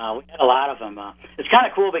 Yeah. We had a lot of them. It's kind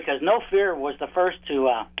of cool because No Fear was the first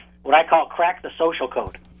to, what I call, crack the social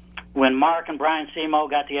code. When Mark and Brian Semo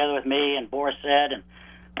got together with me and Boris Said and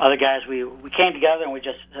other guys, we came together and we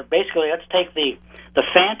just, basically, let's take the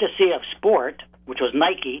fantasy of sport, which was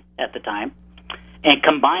Nike at the time, and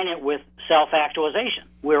combine it with self-actualization.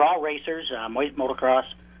 We're all racers, motocross,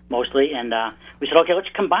 mostly, and we said, okay, let's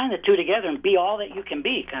combine the two together and be all that you can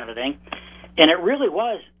be, kind of a thing. And it really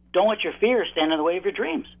was, don't let your fears stand in the way of your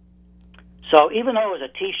dreams. So even though it was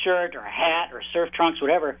a T-shirt or a hat or surf trunks,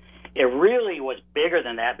 whatever, it really was bigger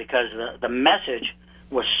than that because the message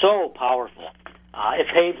was so powerful. It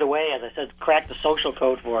paved the way, as I said, cracked the social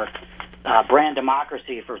code for brand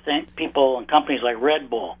democracy for people and companies like Red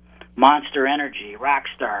Bull, Monster Energy,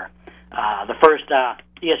 Rockstar. The first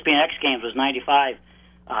ESPN X Games was 95.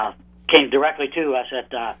 Came directly to us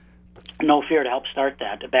at No Fear to help start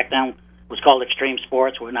that. Back then it was called Extreme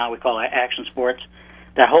Sports. Now we call it Action Sports.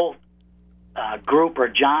 That whole group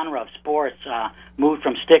or genre of sports moved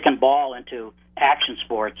from stick and ball into action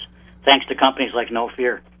sports thanks to companies like No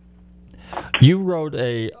Fear. You wrote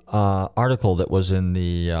a article that was in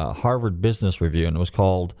the Harvard Business Review, and it was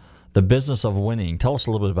called "The Business of Winning." Tell us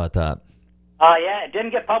a little bit about that. Yeah, it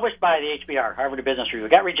didn't get published by the HBR, Harvard Business Review.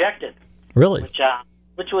 It got rejected. Really?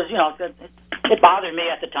 Which was, it bothered me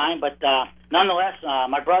at the time, but nonetheless,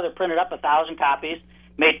 my brother printed up 1,000 copies,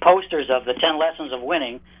 made posters of the 10 lessons of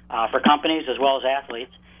winning for companies as well as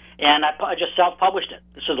athletes, and I just self-published it.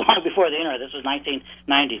 This was long before the internet. This was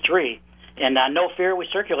 1993. And No Fear, we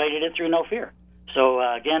circulated it through No Fear. So,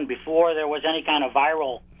 again, before there was any kind of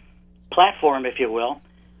viral platform, if you will,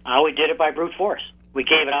 we did it by brute force. We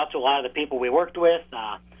gave it out to a lot of the people we worked with.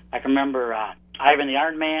 I can remember Ivan the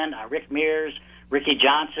Iron Man, Rick Mears, Ricky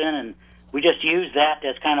Johnson, and we just used that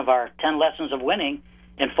as kind of our 10 lessons of winning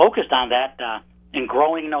and focused on that in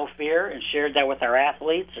growing No Fear and shared that with our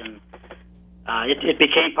athletes. And it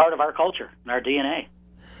became part of our culture and our DNA.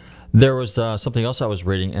 There was something else I was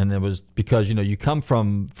reading, and it was because you come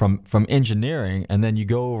from engineering, and then you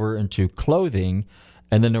go over into clothing,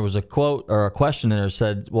 and then there was a quote or a question there that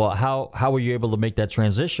said, "Well, how were you able to make that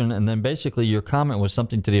transition?" And then basically your comment was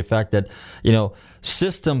something to the effect that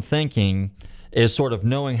system thinking is sort of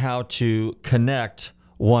knowing how to connect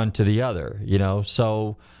one to the other.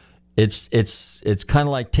 So it's kind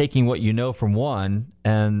of like taking what you know from one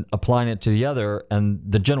and applying it to the other, and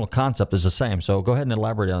the general concept is the same. So go ahead and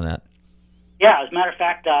elaborate on that. Yeah, as a matter of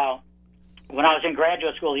fact, when I was in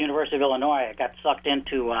graduate school at the University of Illinois, I got sucked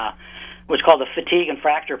into what's called the fatigue and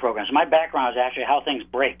fracture program. So my background is actually how things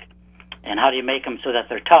break and how do you make them so that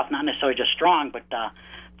they're tough, not necessarily just strong, but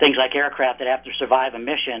things like aircraft that have to survive a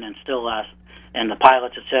mission and still and the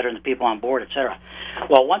pilots, et cetera, and the people on board, et cetera.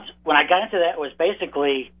 Well, when I got into that, it was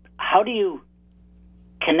basically how do you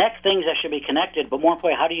connect things that should be connected, but more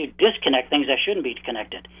importantly, how do you disconnect things that shouldn't be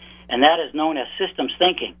connected? And that is known as systems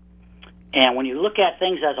thinking. And when you look at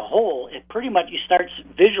things as a whole, it pretty much you start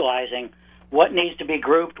visualizing what needs to be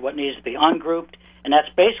grouped, what needs to be ungrouped, and that's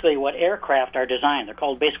basically what aircraft are designed. They're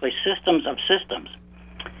called basically systems of systems.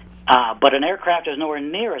 But an aircraft is nowhere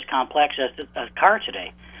near as complex as a car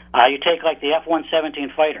today. You take like the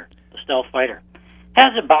F-117 fighter, the stealth fighter,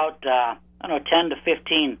 has about 10 to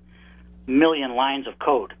 15 million lines of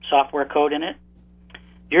code, software code in it.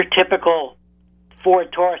 Your typical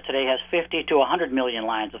Ford Taurus today has 50 to 100 million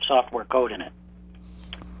lines of software code in it.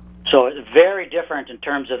 So it's very different in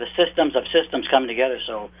terms of the systems of systems coming together.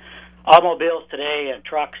 So automobiles today and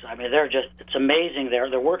trucks, I mean, it's amazing.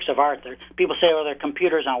 They're works of art. People say, oh, they're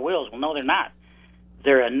computers on wheels. Well, no, they're not.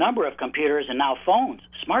 There are a number of computers and now phones,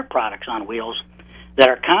 smart products on wheels that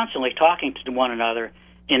are constantly talking to one another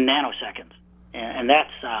in nanoseconds. And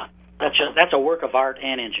that's a work of art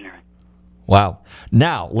and engineering. Wow.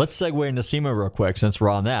 Now, let's segue into SEMA real quick since we're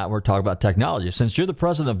on that. We're talking about technology. Since you're the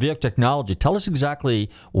president of Vehicle Technology, tell us exactly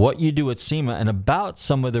what you do at SEMA and about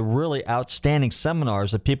some of the really outstanding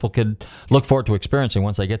seminars that people could look forward to experiencing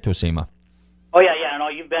once they get to a SEMA. Oh, yeah. I know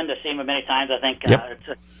you've been to SEMA many times, I think. Yep.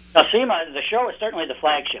 SEMA, the show is certainly the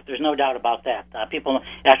flagship. There's no doubt about that. People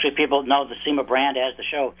know the SEMA brand as the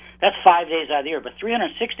show. That's 5 days out of the year, but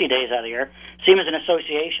 360 days out of the year, SEMA is an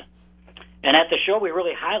association. And at the show, we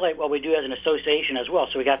really highlight what we do as an association as well.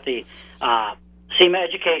 So we got the SEMA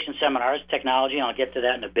education seminars, technology, and I'll get to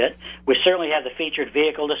that in a bit. We certainly have the featured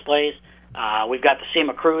vehicle displays. We've got the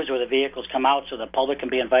SEMA Cruise where the vehicles come out so the public can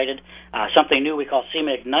be invited. Something new we call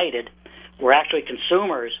SEMA Ignited, where actually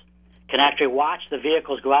consumers can actually watch the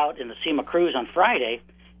vehicles go out in the SEMA Cruise on Friday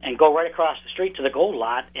and go right across the street to the Gold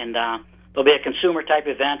Lot, and there'll be a consumer-type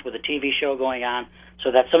event with a TV show going on so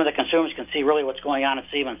that some of the consumers can see really what's going on at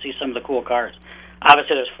SEMA and see some of the cool cars.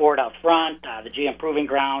 Obviously, there's Ford out front, the GM Proving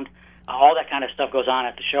Ground, all that kind of stuff goes on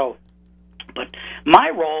at the show. But my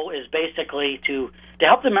role is basically to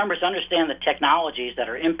help the members understand the technologies that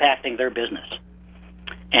are impacting their business.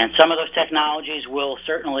 And some of those technologies will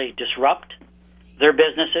certainly disrupt their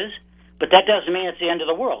businesses, but that doesn't mean it's the end of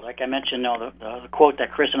the world. Like I mentioned, the quote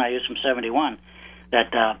that Chris and I used from 71,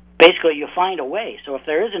 that basically you find a way. So if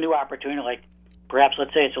there is a new opportunity, like perhaps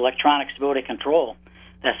let's say it's electronic stability control,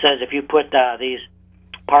 that says if you put these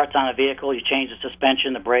parts on a vehicle, you change the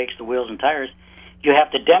suspension, the brakes, the wheels, and tires, you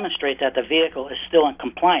have to demonstrate that the vehicle is still in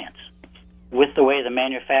compliance with the way the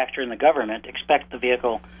manufacturer and the government expect the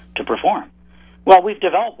vehicle to perform. Well, we've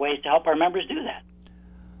developed ways to help our members do that.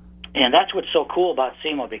 And that's what's so cool about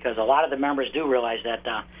SEMA, because a lot of the members do realize that,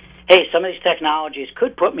 hey, some of these technologies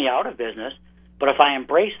could put me out of business, but if I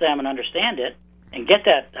embrace them and understand it and get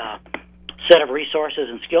that set of resources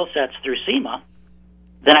and skill sets through SEMA,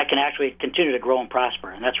 then I can actually continue to grow and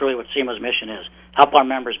prosper. And that's really what SEMA's mission is, help our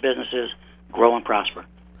members' businesses grow and prosper.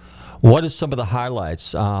 What is some of the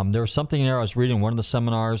highlights? There was something there I was reading. One of the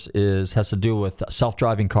seminars has to do with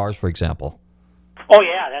self-driving cars, for example. Oh,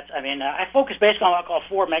 yeah. I focus basically on what I call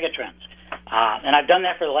 4 megatrends. And I've done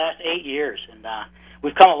that for the last 8 years. And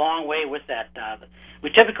we've come a long way with that. We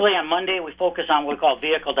typically, on Monday, we focus on what we call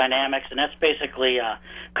vehicle dynamics, and that's basically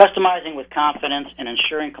customizing with confidence and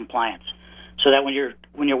ensuring compliance. So that when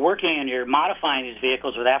you're working and you're modifying these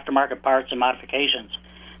vehicles with aftermarket parts and modifications,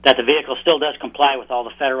 that the vehicle still does comply with all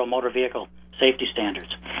the federal motor vehicle safety standards.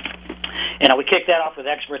 And we kick that off with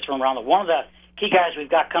experts from around the world. One of the key guys we've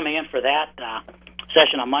got coming in for that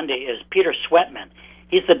session on Monday is Peter Sweatman.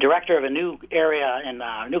 He's the director of a new area and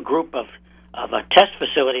a new group of a test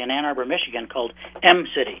facility in Ann Arbor, Michigan called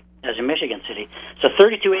M-City, as in Michigan City. It's a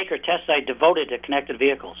 32-acre test site devoted to connected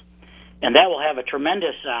vehicles. And that will have a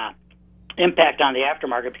tremendous impact on the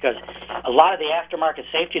aftermarket, because a lot of the aftermarket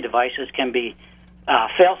safety devices can be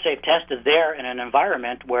fail-safe tested there in an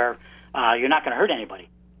environment where you're not going to hurt anybody.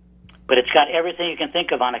 But it's got everything you can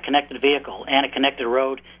think of on a connected vehicle and a connected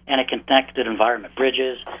road and a connected environment.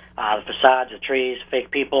 Bridges, the facades, the trees,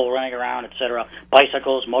 fake people running around, etc.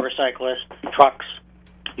 Bicycles, motorcyclists, trucks,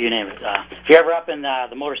 you name it. If you're ever up in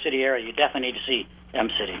the Motor City area, you definitely need to see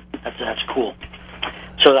M-City. That's cool.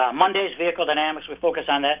 So Monday's vehicle dynamics, we focus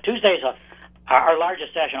on that. Tuesday's our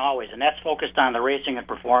largest session always, and that's focused on the racing and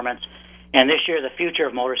performance. And this year, the future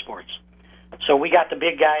of motorsports. So we got the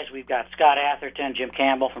big guys. We've got Scott Atherton, Jim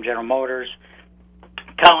Campbell from General Motors,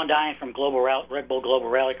 Colin Dine from Red Bull Global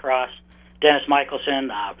Rallycross, Dennis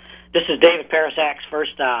Michelson. This is David Parasak's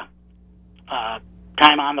first time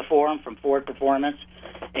on the forum from Ford Performance,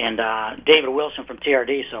 and David Wilson from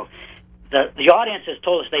TRD. So the audience has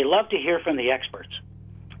told us they love to hear from the experts.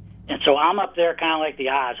 And so I'm up there kind of like the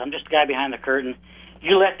Oz. I'm just the guy behind the curtain.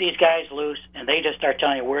 You let these guys loose, and they just start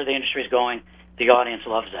telling you where the industry is going. The audience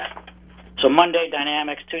loves that. So Monday,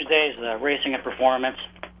 dynamics. Tuesday is the racing and performance.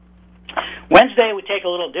 Wednesday, we take a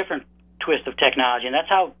little different twist of technology, and that's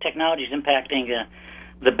how technology is impacting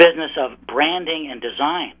the business of branding and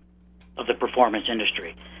design of the performance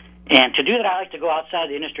industry. And to do that, I like to go outside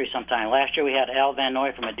the industry sometime. Last year, we had Al Van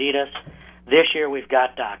Noy from Adidas. This year, we've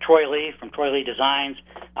got Troy Lee from Troy Lee Designs,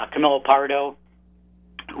 Camilo Pardo,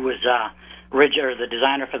 who was the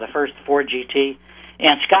designer for the first Ford GT,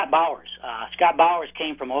 and Scott Bowers. Scott Bowers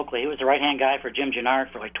came from Oakley. He was the right-hand guy for Jim Gennard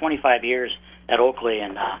for like 25 years at Oakley,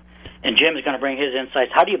 and Jim is going to bring his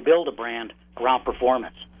insights. How do you build a brand around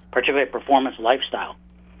performance, particularly a performance lifestyle?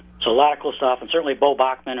 So a lot of cool stuff, and certainly Bo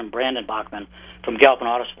Bachman and Brandon Bachman from Galpin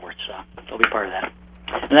Autosports. They'll be part of that.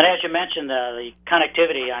 And then, as you mentioned, the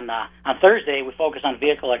connectivity on Thursday, we focus on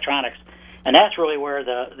vehicle electronics, and that's really where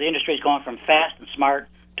the industry is going from fast and smart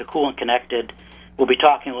to cool and connected. We'll be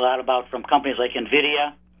talking a lot about from companies like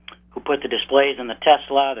NVIDIA, who put the displays in the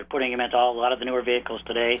Tesla. They're putting them into a lot of the newer vehicles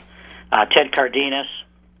today. Ted Cardenas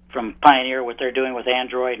from Pioneer, what they're doing with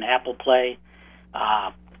Android and Apple Play.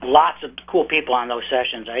 Lots of cool people on those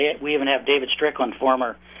sessions. We even have David Strickland,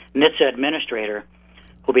 former NHTSA administrator,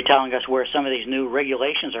 who'll be telling us where some of these new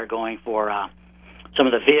regulations are going for some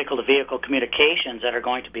of the vehicle-to-vehicle communications that are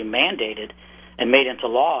going to be mandated and made into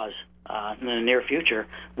laws in the near future.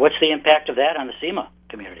 What's the impact of that on the SEMA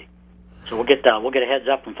community? So we'll get a heads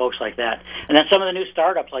up from folks like that. And then some of the new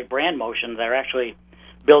startups like Brand Motion that are actually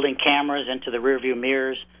building cameras into the rearview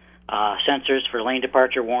mirrors, sensors for lane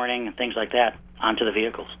departure warning and things like that onto the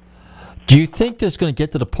vehicles. Do you think this is going to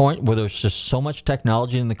get to the point where there's just so much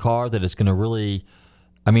technology in the car that it's going to really,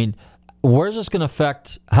 where's this going to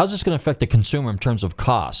affect, how's this going to affect the consumer in terms of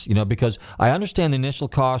costs? Because I understand the initial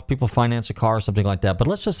cost, people finance a car or something like that, but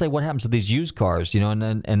let's just say what happens to these used cars,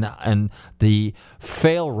 and the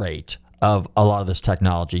fail rate of a lot of this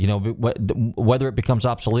technology, whether it becomes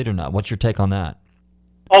obsolete or not. What's your take on that?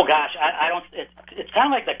 Oh gosh, I don't. It's kind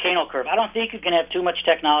of like the Kano curve. I don't think you can have too much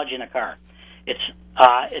technology in a car. It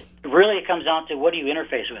really comes down to what do you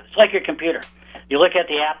interface with. It's like your computer. You look at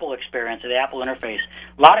the Apple experience, or the Apple interface.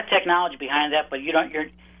 A lot of technology behind that, but you don't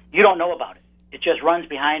know about it. It just runs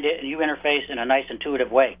behind it, and you interface in a nice,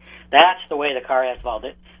 intuitive way. That's the way the car has evolved.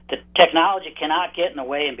 The technology cannot get in the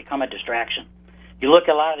way and become a distraction. You look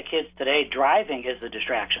at a lot of the kids today, driving is the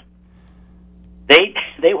distraction.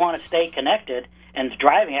 They want to stay connected and the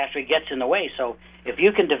driving actually gets in the way. So if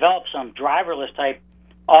you can develop some driverless type,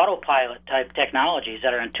 autopilot type technologies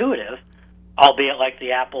that are intuitive, albeit like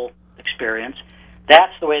the Apple experience,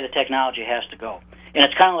 that's the way the technology has to go. And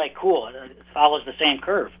it's kind of like cool. It follows the same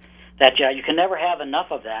curve. That you can never have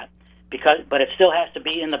enough of that, but it still has to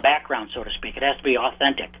be in the background, so to speak. It has to be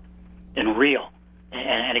authentic and real.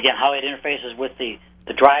 And again, how it interfaces with the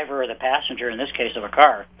driver or the passenger, in this case of a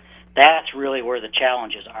car, that's really where the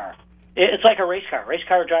challenges are. It's like a race car. Race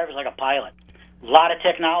car driver is like a pilot. A lot of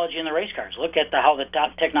technology in the race cars. Look at how the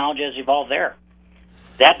technology has evolved there.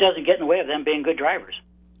 That doesn't get in the way of them being good drivers.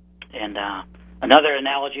 And another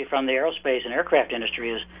analogy from the aerospace and aircraft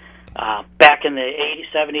industry is back in the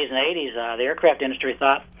 70s and 80s, the aircraft industry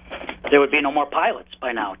thought there would be no more pilots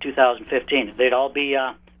by now, 2015. They'd all be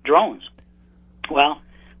drones. Well,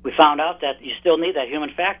 we found out that you still need that human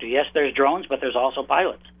factor. Yes, there's drones, but there's also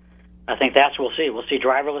pilots. I think that's what we'll see. We'll see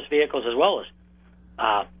driverless vehicles as well as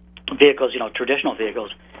vehicles, traditional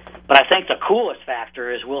vehicles. But I think the coolest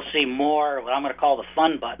factor is we'll see more what I'm going to call the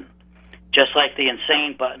fun button, just like the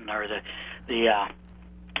insane button or the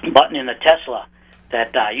button in the Tesla.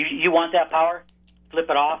 That you want that power, flip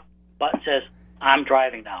it off, button says, I'm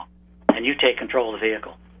driving now, and you take control of the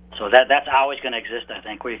vehicle. So that's always going to exist, I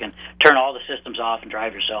think, where you can turn all the systems off and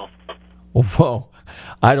drive yourself. Whoa.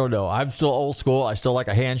 I don't know. I'm still old school. I still like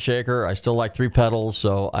a handshaker. I still like 3 pedals,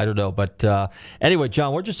 so I don't know. But anyway,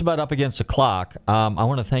 John, we're just about up against the clock. I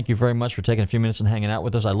want to thank you very much for taking a few minutes and hanging out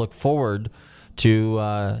with us. I look forward to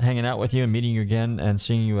hanging out with you and meeting you again and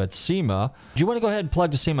seeing you at SEMA. Do you want to go ahead and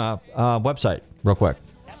plug the SEMA website real quick?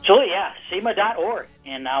 Absolutely, yeah. SEMA.org.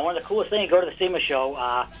 And one of the coolest things, go to the SEMA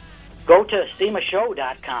show. Go to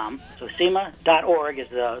SEMAshow.com. So SEMA.org is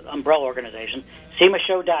the umbrella organization.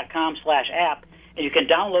 SEMAshow.com/app. And you can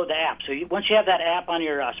download the app. So once you have that app on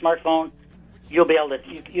your smartphone, you'll be able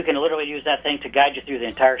to, you can literally use that thing to guide you through the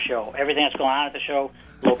entire show. Everything that's going on at the show,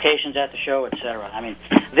 locations at the show, etc. I mean,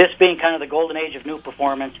 this being kind of the golden age of new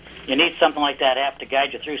performance, you need something like that app to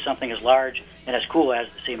guide you through something as large and as cool as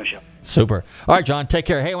the SEMA show. Super. All right, John, take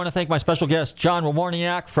care. Hey, I want to thank my special guest, John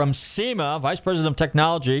Waraniak from SEMA, Vice President of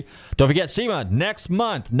Technology. Don't forget SEMA next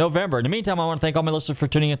month, November. In the meantime, I want to thank all my listeners for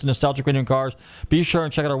tuning into Nostalgic Radio and Cars. Be sure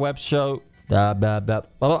and check out our web show.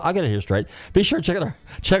 Well, I'll get it here straight. Be sure to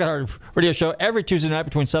check out our radio show every Tuesday night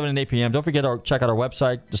between 7 and 8 p.m. Don't forget to check out our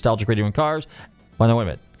website, Nostalgic Radio and Cars. Well, no, wait a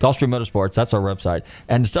minute. Gulfstream Motorsports, that's our website.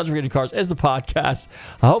 And Nostalgic Radio and Cars is the podcast.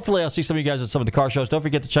 Hopefully, I'll see some of you guys at some of the car shows. Don't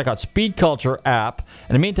forget to check out Speed Culture app.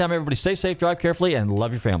 In the meantime, everybody stay safe, drive carefully, and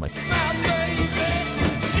love your family.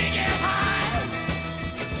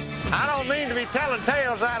 I don't mean to be telling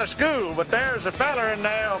tales out of school, but there's a fella in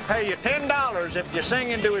there who'll pay you $10 if you sing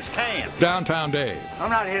into his can. Downtown Dave. I'm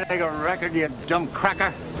not here to take a record, you dumb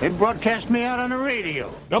cracker. They broadcast me out on the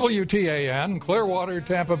radio. WTAN, Clearwater,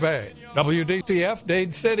 Tampa Bay. WDCF,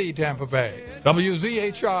 Dade City, Tampa Bay.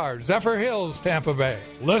 WZHR, Zephyr Hills, Tampa Bay.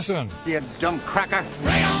 Listen. You dumb cracker.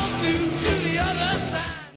 Bring on